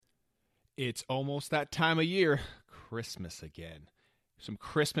It's almost that time of year, Christmas again. Some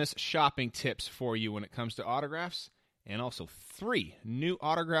Christmas shopping tips for you when it comes to autographs, and also 3 new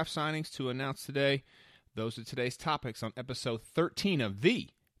autograph signings to announce today. Those are today's topics on episode 13 of the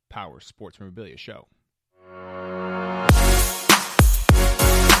Power Sports Memorabilia Show.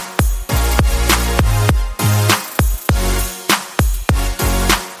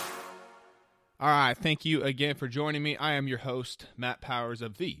 All right, thank you again for joining me. I am your host, Matt Powers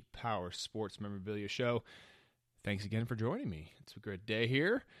of the Power Sports Memorabilia Show. Thanks again for joining me. It's a great day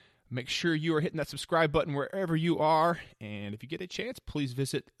here. Make sure you are hitting that subscribe button wherever you are. And if you get a chance, please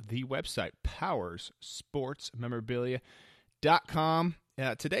visit the website, powersportsmemorabilia.com.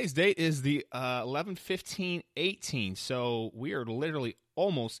 Today's date is the 11/15/18, so we are literally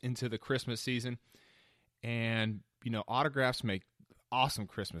almost into the Christmas season. And, autographs make awesome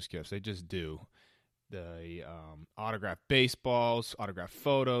Christmas gifts. They just do. The autographed baseballs, autographed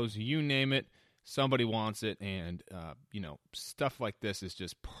photos, you name it. Somebody wants it, and, stuff like this is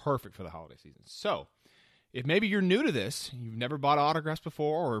just perfect for the holiday season. So, if maybe you're new to this, you've never bought autographs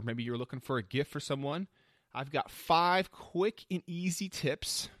before, or maybe you're looking for a gift for someone, I've got 5 quick and easy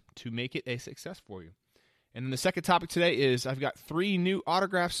tips to make it a success for you. And then the second topic today is I've got 3 new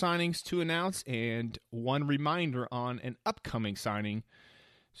autograph signings to announce and 1 reminder on an upcoming signing,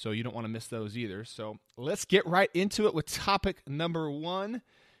 so you don't want to miss those either. So let's get right into it with topic number 1.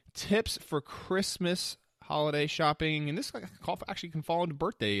 Tips for Christmas holiday shopping, and this actually can fall into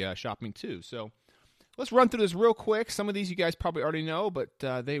birthday shopping too. So let's run through this real quick. Some of these you guys probably already know, but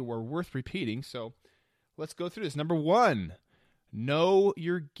they were worth repeating. So let's go through this. Number 1, know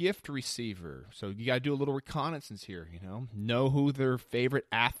your gift receiver. So you got to do a little reconnaissance here. Know who their favorite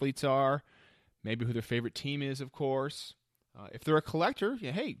athletes are, maybe who their favorite team is, of course. If they're a collector,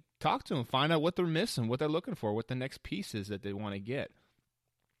 hey, talk to them, find out what they're missing, what they're looking for, what the next piece is that they want to get.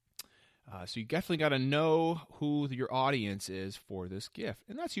 So you definitely got to know who your audience is for this gift,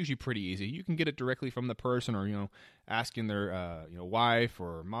 and that's usually pretty easy. You can get it directly from the person, or asking their wife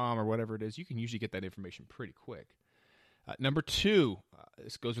or mom or whatever it is. You can usually get that information pretty quick. Number 2,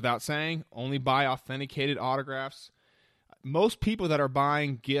 this goes without saying, only buy authenticated autographs. Most people that are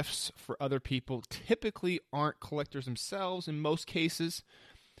buying gifts for other people typically aren't collectors themselves in most cases.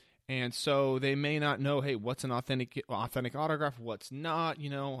 And so they may not know, hey, what's an authentic autograph, what's not.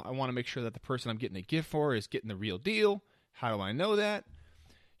 I want to make sure that the person I'm getting a gift for is getting the real deal. How do I know that?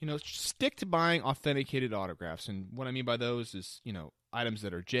 Stick to buying authenticated autographs. And what I mean by those is, items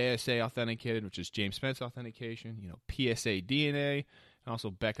that are JSA authenticated, which is James Spence authentication, PSA DNA, and also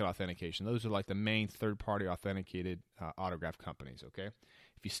Beckett authentication. Those are like the main third-party authenticated autograph companies, okay?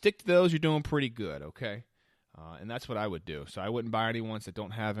 If you stick to those, you're doing pretty good, okay? And that's what I would do. So I wouldn't buy any ones that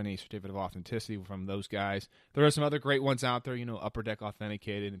don't have any certificate of authenticity from those guys. There are some other great ones out there, Upper Deck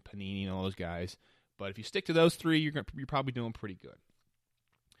Authenticated and Panini and all those guys. But if you stick to those 3, you're probably doing pretty good.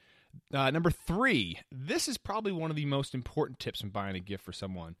 Number 3, this is probably one of the most important tips in buying a gift for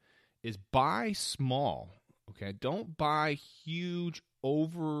someone, is buy small, okay? Don't buy huge,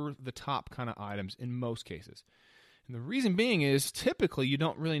 over-the-top kind of items in most cases. And the reason being is typically you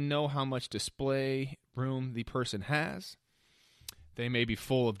don't really know how much display room the person has. They may be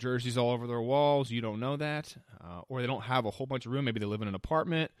full of jerseys all over their walls. You don't know that. Or they don't have a whole bunch of room. Maybe they live in an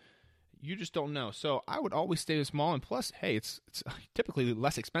apartment. You just don't know. So I would always stay small. And plus, hey, it's typically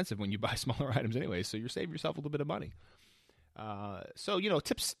less expensive when you buy smaller items anyway. So you're saving yourself a little bit of money.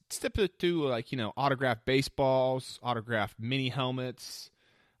 Tips to autographed baseballs, autographed mini helmets.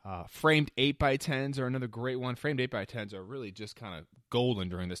 Framed 8x10s are another great one. Framed 8x10s are really just kind of golden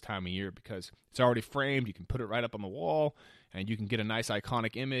during this time of year because it's already framed. You can put it right up on the wall, and you can get a nice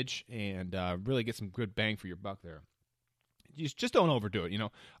iconic image and really get some good bang for your buck there. You just don't overdo it.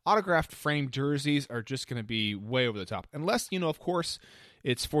 Autographed framed jerseys are just going to be way over the top. Unless, of course,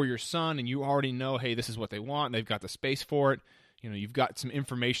 it's for your son and you already know, hey, this is what they want. And they've got the space for it. You've got some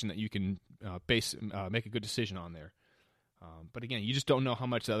information that you can make a good decision on there. But again, you just don't know how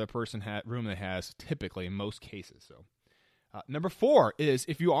much the other person room they has typically in most cases. So, number 4 is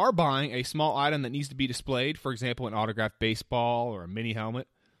if you are buying a small item that needs to be displayed, for example, an autographed baseball or a mini helmet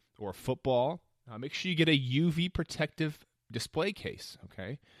or a football, make sure you get a UV protective display case,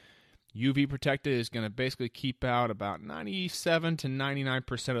 okay? UV protected is going to basically keep out about 97 to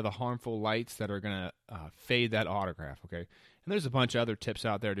 99% of the harmful lights that are going to fade that autograph, okay? And there's a bunch of other tips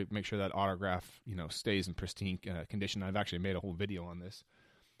out there to make sure that autograph, stays in pristine condition. I've actually made a whole video on this.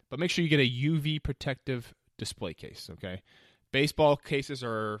 But make sure you get a UV protective display case, okay? Baseball cases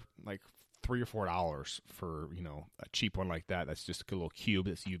are like $3 or $4 for, a cheap one like that. That's just a little cube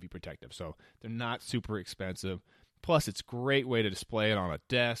that's UV protective. So they're not super expensive. Plus, it's a great way to display it on a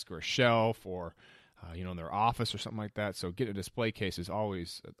desk or a shelf or, in their office or something like that. So getting a display case is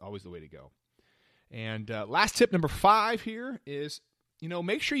always the way to go. And last tip, number 5 here is,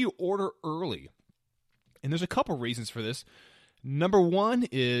 make sure you order early. And there's a couple reasons for this. Number 1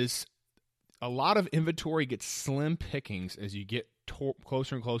 is a lot of inventory gets slim pickings as you get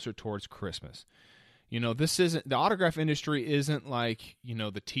closer and closer towards Christmas. This isn't, the autograph industry isn't like,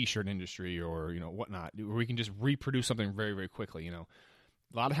 the t-shirt industry or, whatnot, where we can just reproduce something very, very quickly. A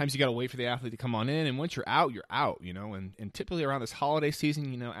lot of times you got to wait for the athlete to come on in, and once you're out, and typically around this holiday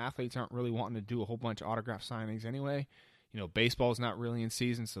season, athletes aren't really wanting to do a whole bunch of autograph signings anyway. Baseball's not really in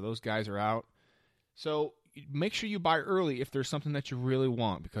season, so those guys are out. So make sure you buy early if there's something that you really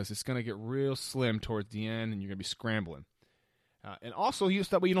want, because it's going to get real slim towards the end, and you're going to be scrambling. And also,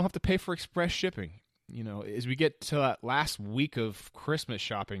 that way you don't have to pay for express shipping. As we get to that last week of Christmas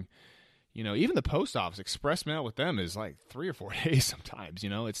shopping, even the post office, express mail with them is like 3 or 4 days sometimes.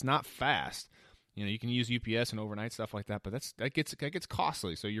 It's not fast. You can use UPS and overnight stuff like that, but that gets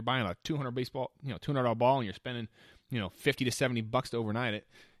costly. So you're buying a $200 ball, and you're spending, $50 to $70 to overnight it.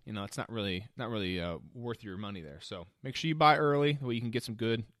 It's not really worth your money there. So make sure you buy early, that way you can get some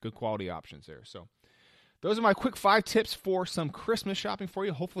good quality options there. So those are my quick 5 tips for some Christmas shopping for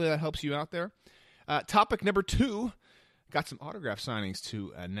you. Hopefully that helps you out there. Topic number 2, got some autograph signings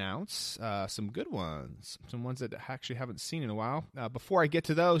to announce, some good ones, some ones that I actually haven't seen in a while. Before I get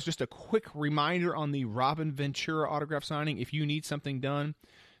to those, just a quick reminder on the Robin Ventura autograph signing. If you need something done,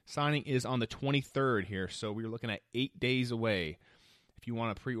 signing is on the 23rd here, so we're looking at 8 days away. If you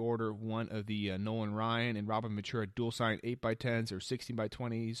want to pre-order one of the Nolan Ryan and Robin Ventura dual sign 8x10s or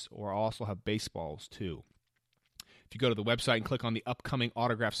 16x20s, or I'll also have baseballs too. If you go to the website and click on the upcoming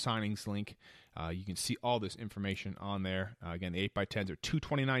autograph signings link, you can see all this information on there. Again, the 8x10s are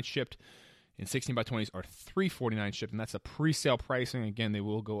 $229 shipped, and 16x20s are $349 shipped, and that's a pre-sale pricing. Again, they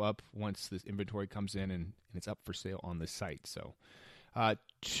will go up once this inventory comes in and it's up for sale on the site. So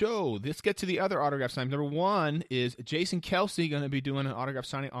let's get to the other autograph signings. Number 1 is Jason Kelce going to be doing an autograph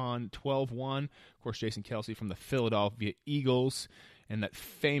signing on 12/1. Of course, Jason Kelce from the Philadelphia Eagles and that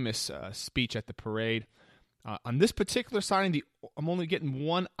famous speech at the parade. On this particular signing, I'm only getting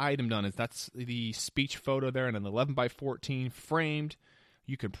one item done. That's the speech photo there in an 11x14 framed.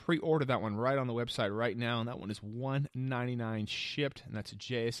 You can pre-order that one right on the website right now, and that one is $199 shipped, and that's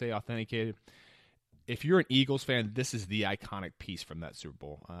JSA authenticated. If you're an Eagles fan, this is the iconic piece from that Super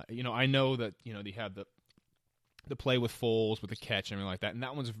Bowl. I know that they have the play with Foles with the catch and everything like that, and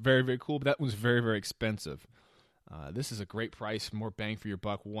that one's very, very cool, but that one's very, very expensive. This is a great price, more bang for your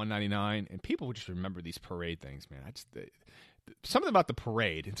buck, $199, and people would just remember these parade things, man. Something about the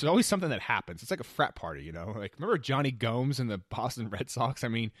parade. It's always something that happens. It's like a frat party, Like, remember Johnny Gomes and the Boston Red Sox? I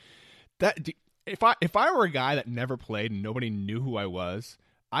mean, if I were a guy that never played and nobody knew who I was,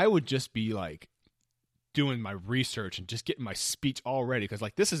 I would just be like doing my research and just getting my speech all ready, because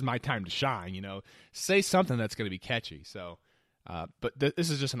like this is my time to shine. Say something that's going to be catchy. So, but this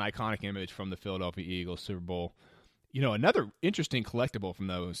is just an iconic image from the Philadelphia Eagles Super Bowl. Another interesting collectible from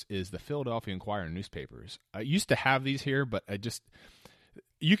those is the Philadelphia Inquirer newspapers. I used to have these here, but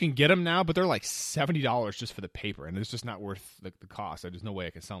you can get them now, but they're like $70 just for the paper, and it's just not worth the cost. There's no way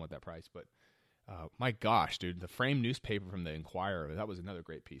I can sell them at that price. But my gosh, dude, the framed newspaper from the Inquirer, that was another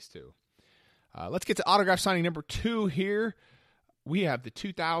great piece too. Let's get to autograph signing number 2 here. We have the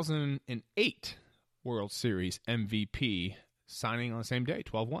 2008 World Series MVP signing on the same day,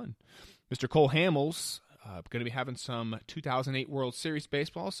 12/1. Mr. Cole Hamels. Going to be having some 2008 World Series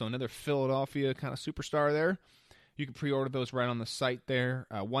baseball, so another Philadelphia kind of superstar there. You can pre-order those right on the site there.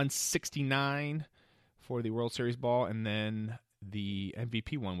 $169 for the World Series ball, and then the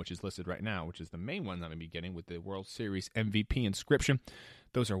MVP one, which is listed right now, which is the main one I'm going to be getting with the World Series MVP inscription.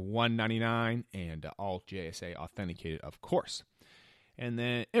 Those are $199 and all JSA authenticated, of course. And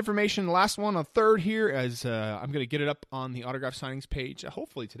then information, the last one on 3rd here, as I'm going to get it up on the autograph signings page,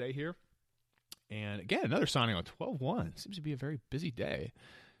 hopefully today here. And again, another signing on 12/1. Seems to be a very busy day.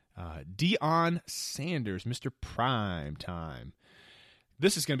 Deion Sanders, Mr. Prime Time.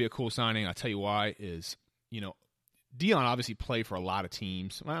 This is going to be a cool signing. I'll tell you why is, Deion obviously played for a lot of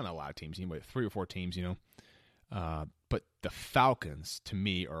teams. Well, not a lot of teams, anyway, 3 or 4 teams, But the Falcons, to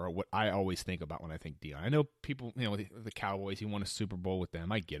me, are what I always think about when I think Deion. I know people, the Cowboys, he won a Super Bowl with them.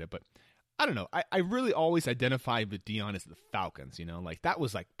 I get it, but I don't know. I really always identified with Deion as the Falcons, like that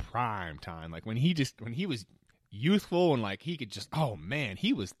was like prime time. Like when he was youthful and like he could just, oh man,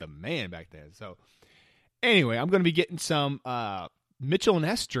 he was the man back then. So anyway, I'm going to be getting some Mitchell and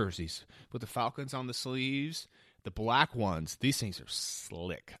Ness jerseys with the Falcons on the sleeves, the black ones. These things are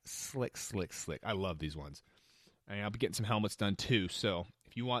slick. I love these ones. And I'll be getting some helmets done too. So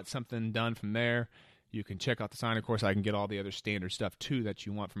if you want something done from there, you can check out the site. Of course, I can get all the other standard stuff too that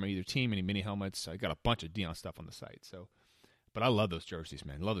you want from either team, any mini helmets. I got a bunch of Dion stuff on the site. So, but I love those jerseys,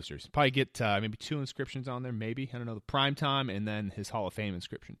 man. Love those jerseys. Probably get maybe 2 inscriptions on there, maybe. I don't know, the Prime Time and then his Hall of Fame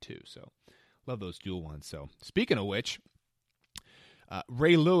inscription too. So love those dual ones. So speaking of which,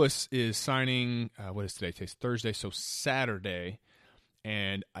 Ray Lewis is signing, what is today? Today's Thursday, so Saturday.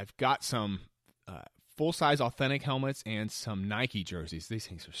 And I've got some full-size authentic helmets and some Nike jerseys. These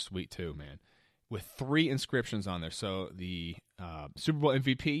things are sweet too, man, with 3 inscriptions on there. So the Super Bowl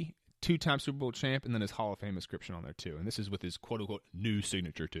MVP, 2-time Super Bowl champ, and then his Hall of Fame inscription on there too. And this is with his quote-unquote new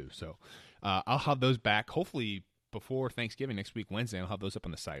signature too. So I'll have those back hopefully before Thanksgiving next week, Wednesday. I'll have those up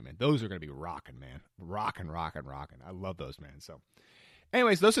on the site, man. Those are going to be rocking, man. Rocking. I love those, man. So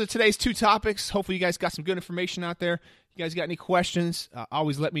anyways, those are today's 2 topics. Hopefully you guys got some good information out there. If you guys got any questions,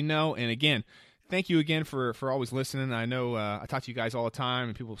 always let me know. And again, thank you again for always listening. I know I talk to you guys all the time,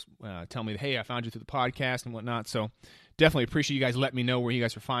 and people tell me, hey, I found you through the podcast and whatnot. So definitely appreciate you guys letting me know where you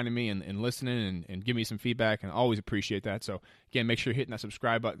guys are finding me and listening and give me some feedback, and I always appreciate that. So again, make sure you're hitting that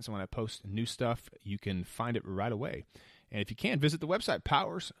subscribe button so when I post new stuff, you can find it right away. And if you can, visit the website,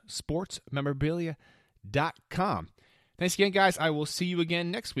 powersportsmemorabilia.com. Thanks again, guys. I will see you again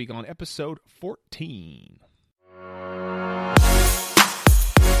next week on episode 14.